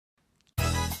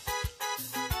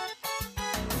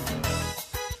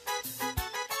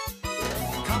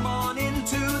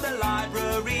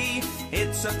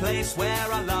It's a place where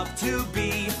I love to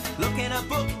be. Look in a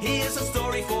book, here's a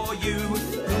story for you.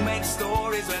 Who makes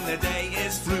stories when the day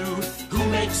is through? Who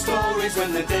makes stories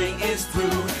when the day is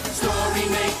through? Story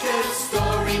makers,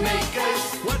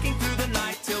 working through the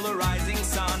night till the rising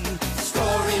sun.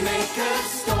 Story makers,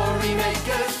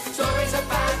 stories are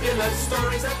fabulous,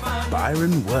 stories are fun.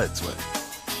 Byron Wordsworth.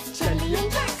 Jelly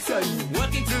and Jackson,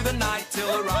 working through the night till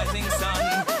the rising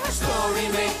sun. Story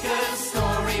makers,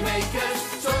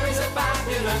 stories are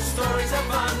fabulous, stories are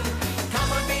fun.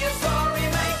 Come and be a story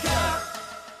maker.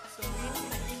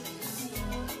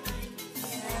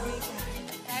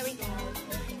 There we go.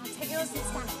 I'll take yours and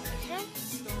stand, okay?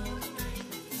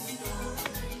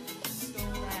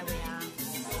 There we are.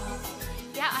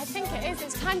 Yeah, I think it is.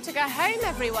 It's time to go home,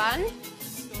 everyone.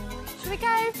 Shall we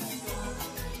go?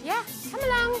 Yeah, come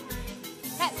along.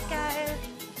 Let's go.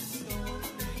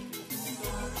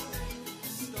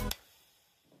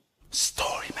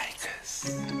 Story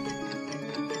makers.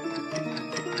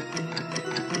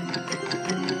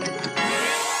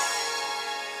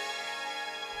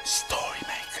 Story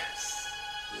makers.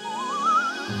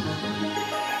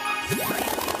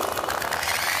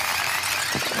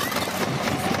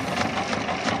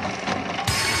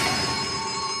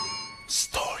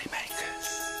 Story makers.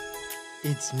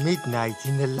 It's midnight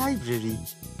in the library.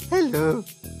 Hello.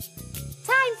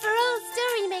 Time for all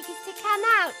story makers to come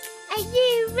out. Are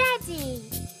you ready?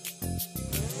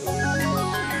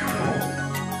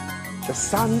 The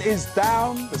sun is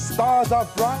down, the stars are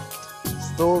bright.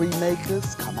 Story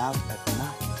makers come out at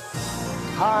night.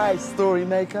 Hi, story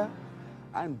maker.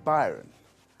 I'm Byron.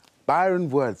 Byron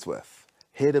Wordsworth,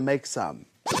 here to make some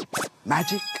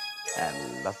magic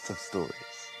and lots of stories.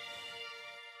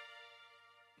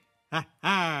 Ha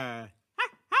ha! Ha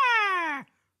ha!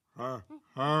 Ha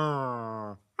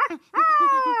ha!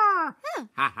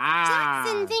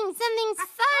 Jackson thinks something's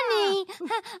funny.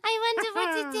 I wonder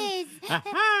what it is.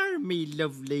 Ha me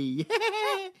lovely.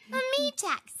 Me,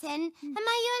 Jackson? Am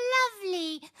I your lovely?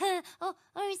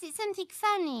 Or is it something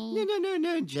funny?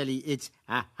 No, Jelly. It's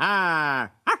ha ha!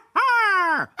 Ha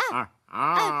ha! Ha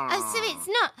ha! Oh, so it's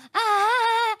not.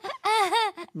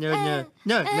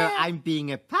 No, I'm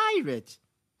being a pirate.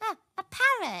 A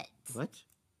parrot? What?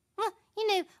 Well, you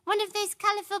know, one of those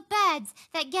colourful birds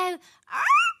that go...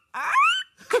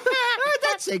 Oh,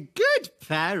 that's a good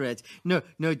parrot. No,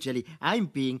 Jelly, I'm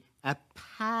being a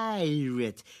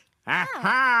pirate. Ha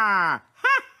ha!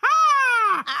 Ha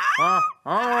ha! Ha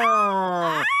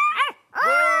ha!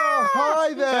 Oh,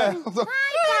 hi there.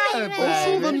 Hi, Byron. What's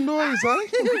all the noise, eh?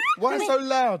 Why so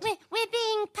loud? We're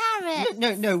being parrots.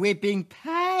 No, we're being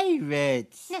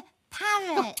pirates. No,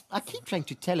 parrots. I keep trying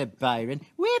to tell her, Byron,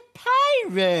 we're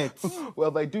pirates.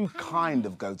 Well, they do kind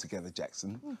of go together,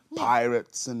 Jackson.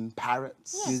 Pirates and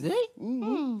parrots. Do they?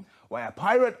 Why, a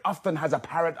pirate often has a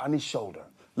parrot on his shoulder.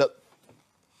 Look.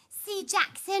 See,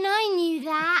 Jackson, I knew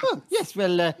that. Oh, yes,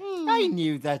 well, I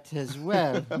knew that as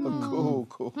well. Cool.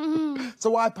 So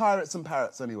why pirates and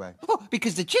parrots anyway? Oh,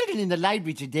 because the children in the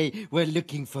library today were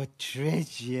looking for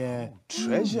treasure.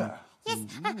 Treasure? Yes,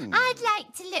 I'd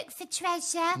like to look for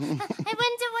treasure. I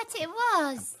wonder what it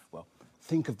was. Well,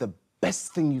 think of the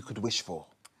best thing you could wish for.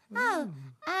 Oh,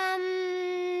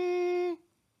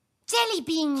 jelly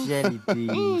beans. Jelly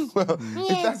beans. Well,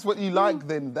 if that's what you like,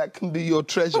 then that can be your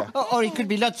treasure. Or it could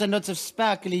be lots and lots of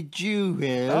sparkly jewels.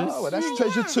 Oh, well, that's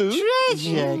treasure too.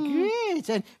 Treasure, great.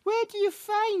 And where do you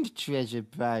find treasure,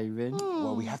 Byron?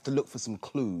 Well, we have to look for some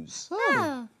clues.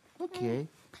 Oh, Okay,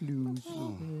 clues.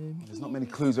 There's not many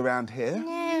clues around here.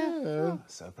 no.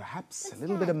 So perhaps a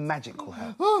little bit of magic will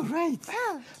help. Oh, right.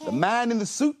 The man in the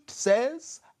suit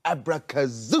says,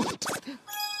 abracazoot.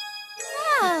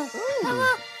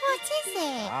 Oh, what is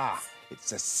it? Ah,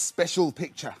 it's a special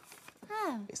picture.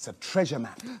 Oh, It's a treasure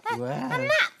map. a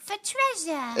map for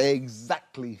treasure.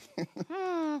 Exactly. Look at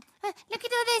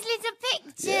all those little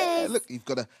pictures. Yeah, look, you've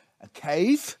got a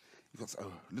cave. You've got a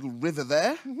little river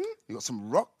there. You've got some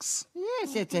rocks.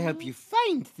 Yes, yeah, to help you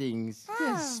find things.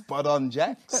 Spot on,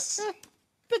 Jax.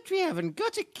 But we haven't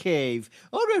got a cave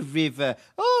or a river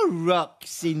or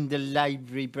rocks in the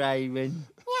library, Byron.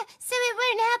 Yeah, so it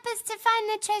won't help us to find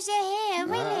the treasure here,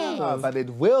 will it? Ah, but it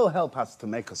will help us to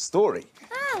make a story.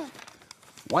 Oh,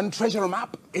 One treasure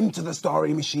map into the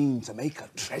story machine to make a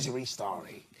treasury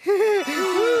story.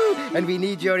 And we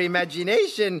need your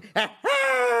imagination. join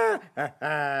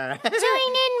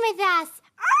in with us.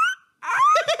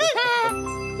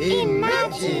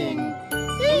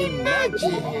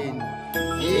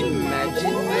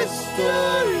 Imagine the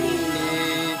story.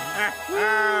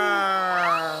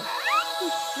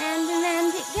 Round and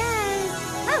round it goes.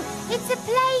 Oh, it's a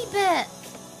playbook.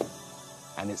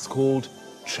 And it's called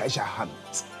treasure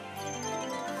hunt.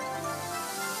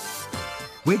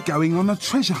 We're going on a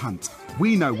treasure hunt.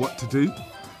 We know what to do.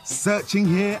 Searching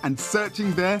here and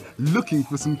searching there, looking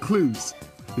for some clues.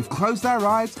 We've closed our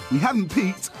eyes, we haven't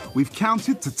peeked, we've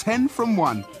counted to 10 from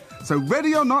 1. So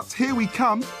ready or not, here we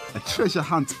come. A treasure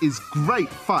hunt is great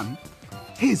fun.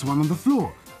 Here's one on the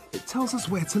floor. It tells us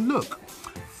where to look.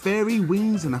 Fairy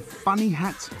wings and a funny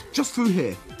hat just through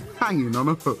here, hanging on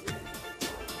a hook.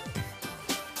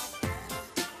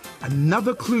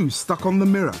 Another clue stuck on the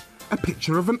mirror, a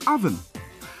picture of an oven.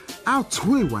 Our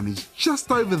toy one is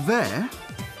just over there.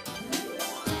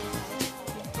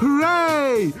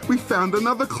 Hooray! We found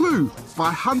another clue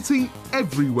by hunting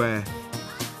everywhere.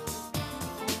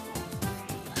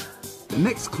 The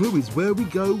next clue is where we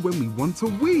go when we want to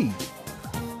wee.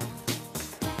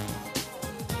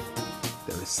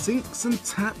 There are sinks and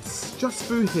taps just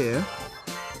through here,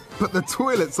 but the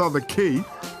toilets are the key.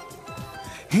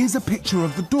 Here's a picture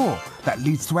of the door that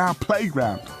leads to our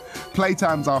playground.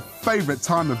 Playtime's our favourite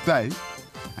time of day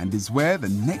and is where the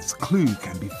next clue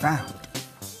can be found.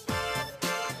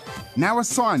 Now a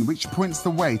sign which points the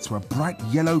way to a bright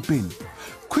yellow bin.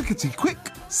 Quickety quick,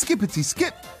 skippity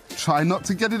skip, try not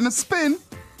to get in a spin.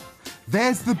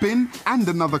 There's the bin and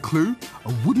another clue,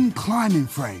 a wooden climbing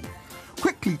frame.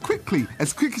 Quickly, quickly,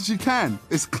 as quick as you can.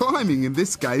 There's climbing in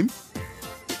this game.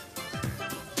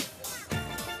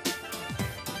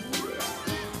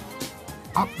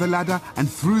 Up the ladder and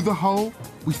through the hole,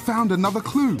 we found another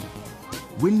clue.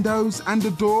 Windows and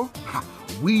a door, ha,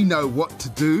 we know what to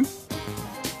do.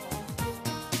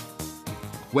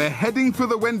 We're heading for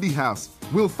the Wendy house.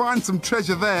 We'll find some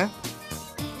treasure there.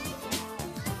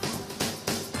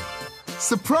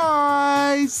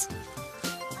 Surprise!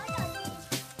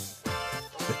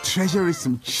 The treasure is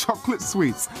some chocolate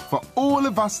sweets for all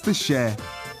of us to share.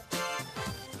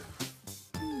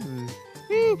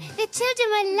 The children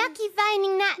were lucky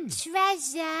finding that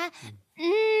treasure.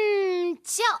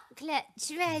 Chocolate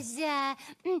treasure.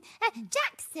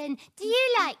 Jackson, do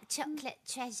you like chocolate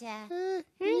treasure?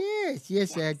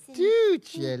 Yes, I do,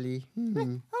 Jelly.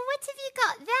 Well, what have you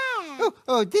got there?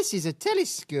 Oh, this is a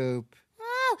telescope.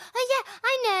 Oh, yeah,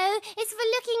 I know. It's for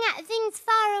looking at things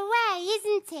far away,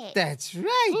 isn't it? That's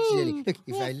right, Jelly. Look,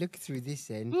 if I look through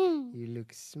this end, you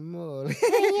look small.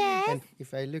 Yes. And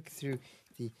if I look through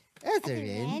the other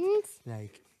end,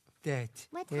 like that,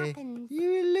 What happens?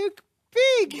 you look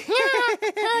big. Oh, do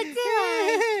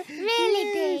I?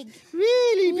 Really big.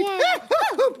 Really big. Yeah.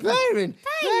 Oh, Byron,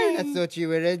 I thought you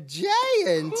were a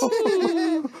giant.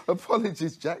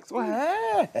 Apologies, Jax.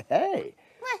 Well, hey.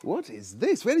 What is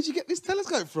this? Where did you get this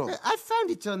telescope from? I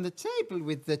found it on the table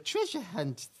with the treasure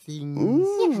hunt things.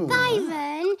 Yeah,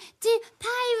 Byron, do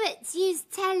pirates use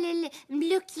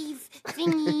looky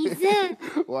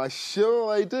thingies? Why,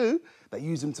 sure I do. They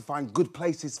use them to find good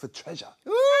places for treasure.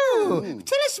 Ooh,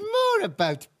 tell us more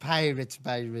about pirates,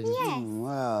 Byron. Yes.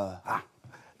 Well,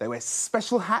 they wear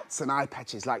special hats and eye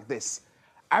patches like this.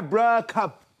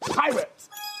 Abracapirate.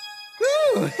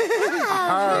 Ooh.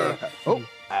 Oh,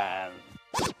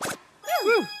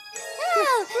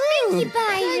 thank you,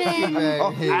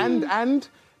 Byron. And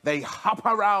they hop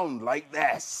around like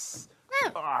this.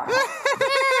 Why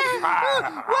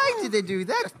did they do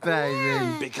that,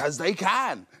 Byron? Because they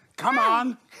can. Come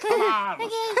on.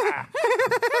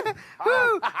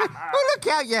 Oh, look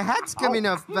out, your hat's coming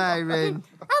off, Byron.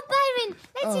 Oh, Byron,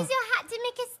 let's use your hat to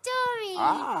make a story.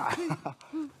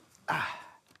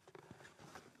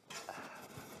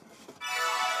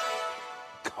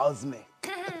 Cosmic.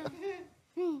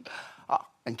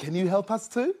 And can you help us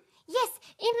too? Yes,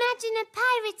 imagine a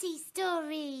piratey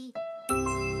story.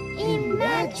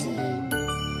 Imagine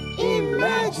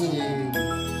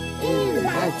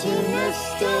a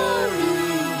story.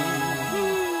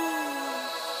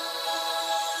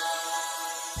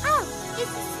 Oh,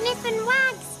 it's a Sniff and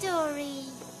Wag story.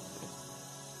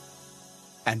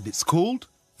 And it's called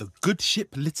The Good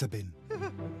Ship Litterbin.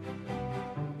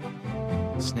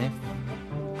 Sniff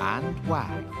and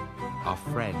Wag are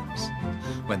friends.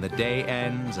 When the day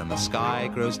ends and the sky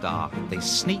grows dark, they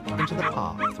sneak into the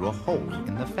park through a hole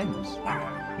in the fence.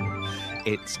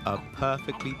 It's a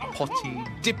perfectly potty,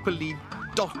 dippily,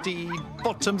 dotty,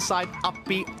 bottom-side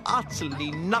uppy,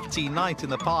 utterly nutty night in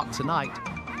the park tonight.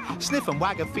 Sniff and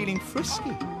Wag are feeling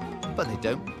frisky, but they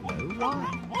don't know why.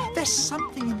 There's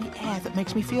something in the air that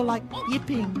makes me feel like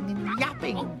yipping and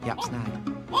yapping. Yap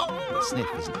snag. But Sniff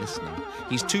isn't listening.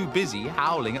 He's too busy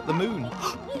howling at the moon.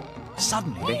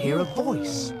 Suddenly they hear a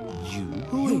voice.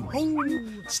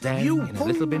 yoo-hooing. Staying in a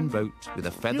little bin boat with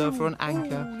a feather for an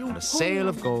anchor and a sail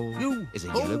of gold is a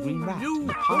yellow-green rat in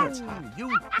a pirate's hat.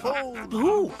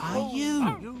 Who are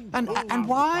you? And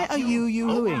why are you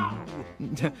yoo-hooing?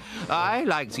 I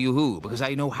like to yoo-hoo because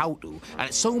I know how to, and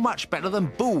it's so much better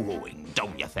than boo-hooing,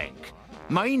 don't you think?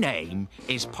 My name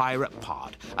is Pirate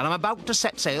Pod, and I'm about to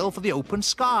set sail for the open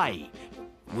sky.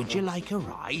 Would you like a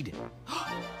ride?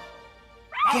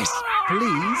 Yes,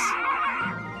 please.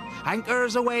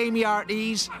 Anchors away, me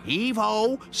hearties.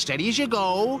 Heave-ho, steady as you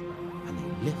go. And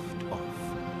they lift off.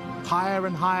 Higher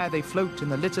and higher they float in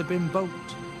the litterbin boat.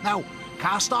 Now,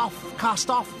 cast off.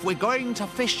 We're going to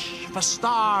fish for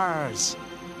stars.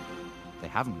 They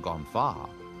haven't gone far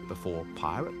before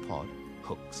Pirate Pod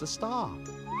hooks a star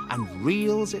and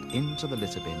reels it into the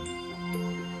litterbin.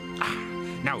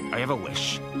 Now, I have a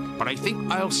wish, but I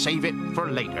think I'll save it for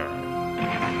later.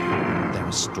 There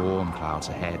are storm clouds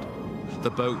ahead. The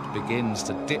boat begins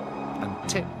to dip and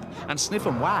tip, and Sniff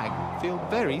and Wag feel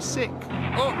very sick.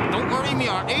 Oh, don't worry, me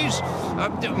hearties.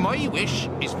 My wish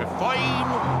is for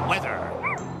fine weather.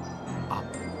 Up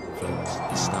floats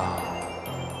the star.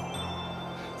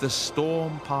 The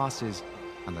storm passes,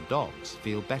 and the dogs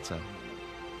feel better.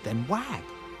 Then Wag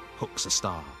hooks a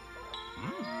star.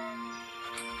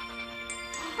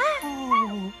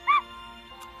 Oh,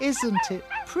 isn't it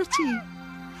pretty?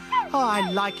 Oh, I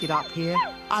like it up here.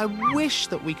 I wish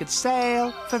that we could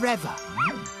sail forever.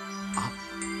 Up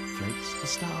floats the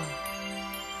star.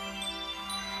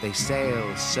 They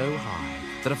sail so high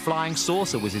that a flying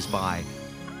saucer whizzes by.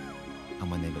 And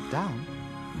when they look down,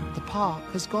 the park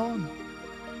has gone.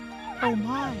 Oh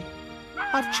my,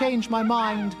 I've changed my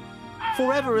mind.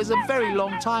 Forever is a very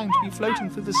long time to be floating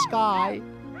through the sky.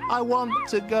 I want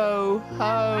to go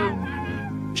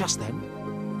home. Just then,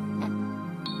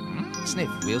 Sniff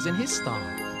wheels in his star.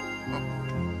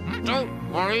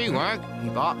 Don't worry, Wag, he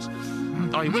barks.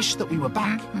 I wish that we were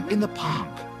back in the park.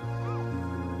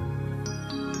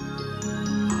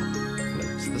 Up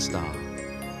floats the star,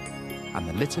 and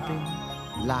the litterbin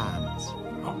lands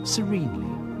serenely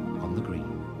on the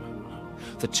green.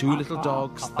 The two little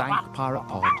dogs thank Pirate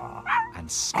Pod and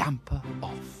scamper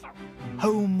off,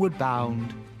 homeward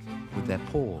bound, with their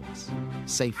paws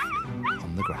safely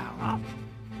on the ground.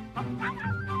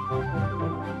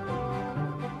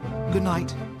 Good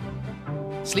night.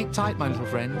 Sleep tight, my little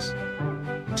friends.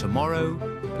 Tomorrow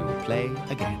we will play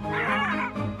again.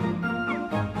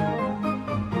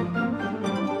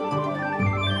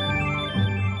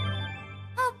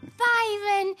 Oh,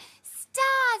 Byron,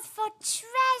 stars for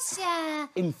treasure.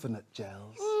 Infinite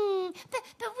gels.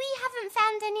 But we haven't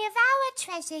found any of our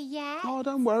treasure yet. Oh,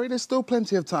 don't worry. There's still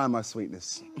plenty of time, my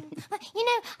sweetness. You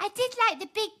know, I did like the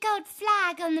big gold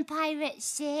flag on the pirate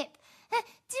ship.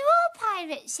 Do all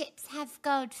pirate ships have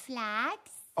gold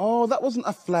flags? Oh, that wasn't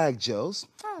a flag, Gels.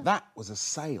 Oh. That was a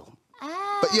sail.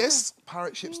 Oh. But yes,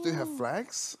 pirate ships do have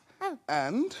flags. Oh.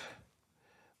 And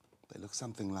they look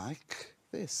something like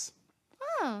this.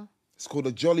 Oh. It's called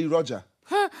a Jolly Roger.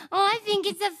 Oh, I think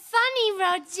it's a funny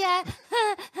Roger.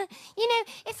 You know,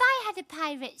 if I had a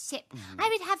pirate ship, I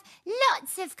would have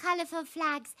lots of colourful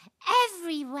flags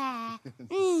everywhere.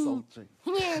 Sultry.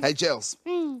 Yes. Hey, Gels,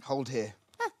 hold here.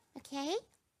 Oh, okay.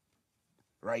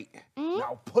 Right.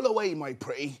 Now pull away, my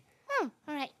pretty. Oh,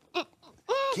 all right.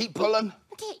 Keep pulling.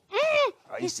 Okay.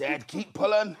 I said keep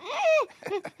pulling.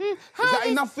 Is that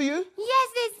enough for you? Yes,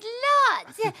 there's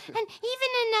lots. And even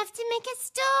enough to make a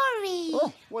story.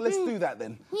 Oh, well, let's do that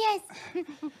then. Yes.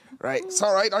 Right, it's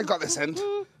all right. I got this end.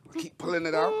 Keep pulling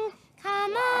it out.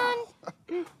 Come on.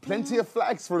 Plenty of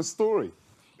flags for a story.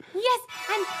 Yes,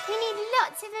 and we need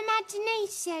lots of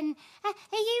imagination. Are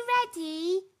you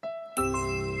ready?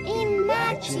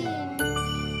 Imagine.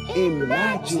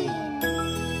 Imagine.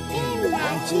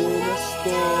 Imagine a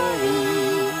story.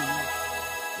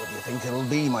 What do you think it'll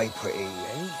be, my pretty,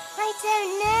 eh? I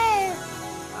don't know.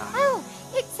 Oh,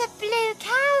 it's a blue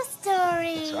cow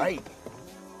story. That's right.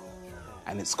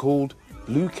 And it's called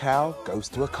Blue Cow Goes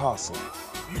to a Castle.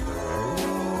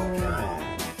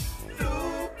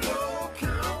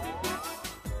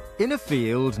 In a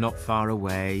field not far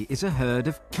away is a herd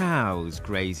of cows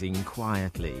grazing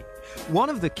quietly. One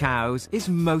of the cows is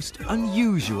most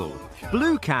unusual.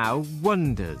 Blue Cow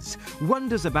wonders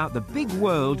about the big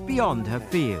world beyond her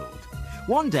field.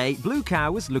 One day, Blue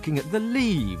Cow was looking at the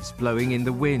leaves blowing in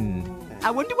the wind.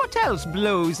 I wonder what else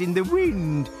blows in the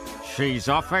wind. She's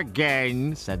off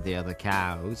again, said the other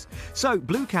cows. So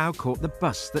Blue Cow caught the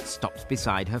bus that stops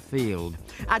beside her field.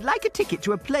 I'd like a ticket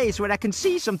to a place where I can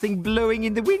see something blowing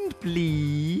in the wind,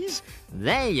 please.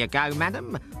 There you go,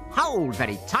 madam. Hold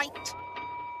very tight.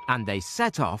 And they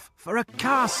set off for a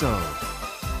castle.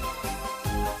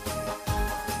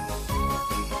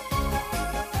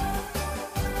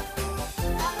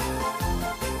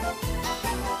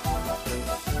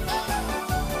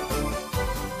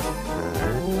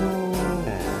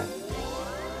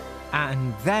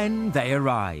 Then they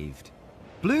arrived.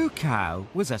 Blue Cow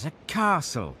was at a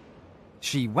castle.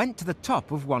 She went to the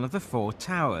top of one of the 4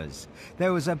 towers.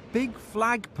 There was a big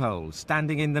flagpole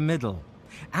standing in the middle,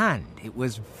 and it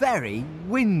was very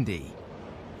windy.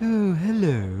 "Oh,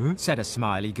 hello," said a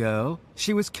smiley girl.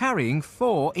 She was carrying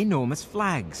 4 enormous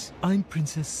flags. "I'm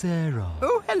Princess Sarah."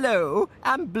 "Oh, hello.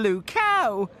 I'm Blue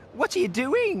Cow. What are you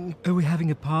doing?" "Oh, we're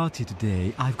having a party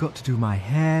today. I've got to do my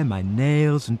hair, my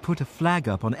nails, and put a flag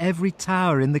up on every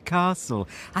tower in the castle.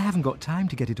 I haven't got time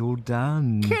to get it all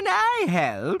done." "Can I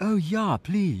help?" "Oh, yeah,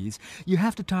 please. You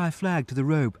have to tie a flag to the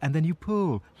rope, and then you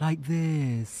pull, like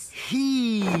this."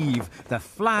 Heave! The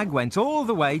flag went all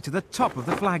the way to the top of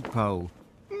the flagpole.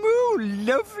 "Moo,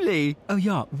 lovely." "Oh,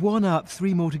 yeah, 1 up,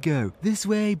 3 more to go. This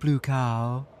way, Blue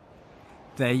Cow."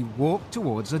 They walked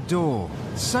towards a door.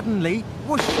 Suddenly,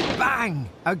 whoosh, bang!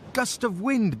 A gust of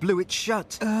wind blew it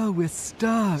shut. "Oh, we're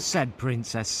stuck," said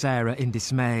Princess Sarah in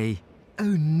dismay.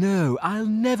 "Oh, no, I'll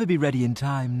never be ready in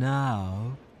time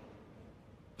now."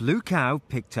 Blue Cow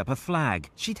picked up a flag.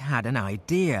 She'd had an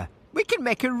idea. "We can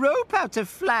make a rope out of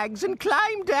flags and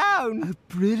climb down." "Oh,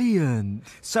 brilliant."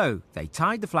 So they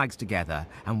tied the flags together,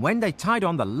 and when they tied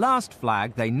on the last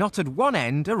flag, they knotted one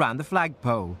end around the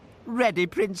flagpole. "Ready,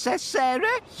 Princess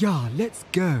Sarah?" "Yeah, let's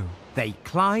go." They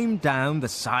climbed down the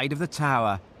side of the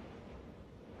tower.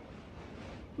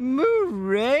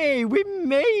 "Hooray! We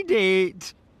made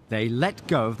it!" They let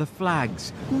go of the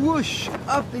flags. Whoosh!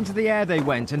 Up into the air they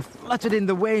went and fluttered in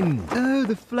the wind. "Oh,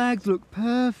 the flags look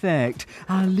perfect.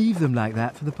 I'll leave them like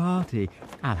that for the party.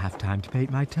 I'll have time to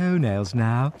paint my toenails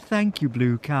now. Thank you,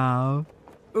 Blue Cow."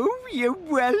 "Oh, you're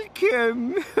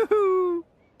welcome."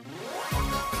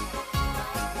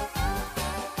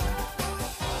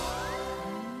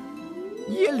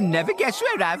 "You'll never guess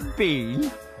where I've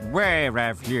been." "Where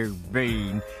have you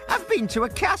been?" "I've been to a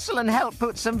castle and helped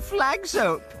put some flags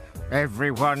up."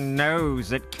 "Everyone knows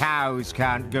that cows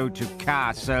can't go to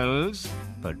castles."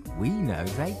 "But we know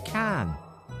they can,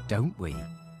 don't we?"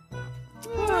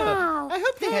 Wow. I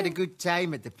hope they had a good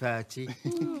time at the party.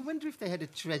 I wonder if they had a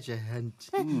treasure hunt.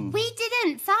 We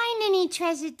didn't find any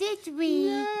treasure, did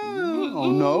we? Oh,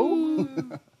 no?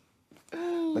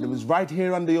 But it was right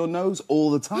here under your nose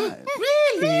all the time.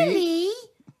 Really?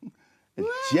 A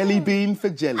jelly bean for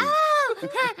jelly. Oh.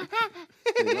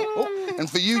 And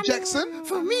for you, Jackson?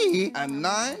 For me? A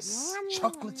nice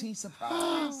chocolatey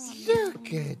surprise.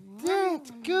 Look at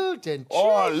that golden treasure.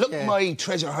 Oh, look, my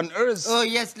treasure hunters. Oh,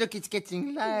 yes, look, it's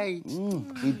getting light.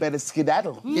 We better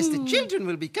skedaddle. Yes, the children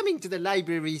will be coming to the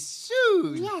library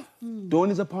soon. Yes. Dawn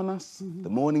is upon us. The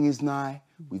morning is nigh.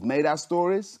 We've made our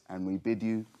stories, and we bid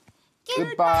you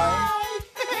goodbye.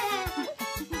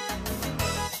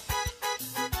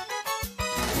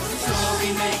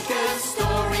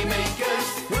 Story makers,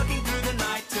 working through the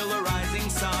night till the rising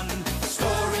sun.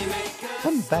 Story makers.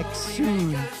 Come back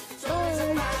soon.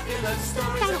 Thanks for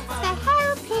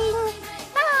helping.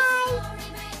 Bye.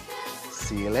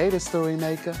 See you later, Story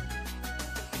Maker.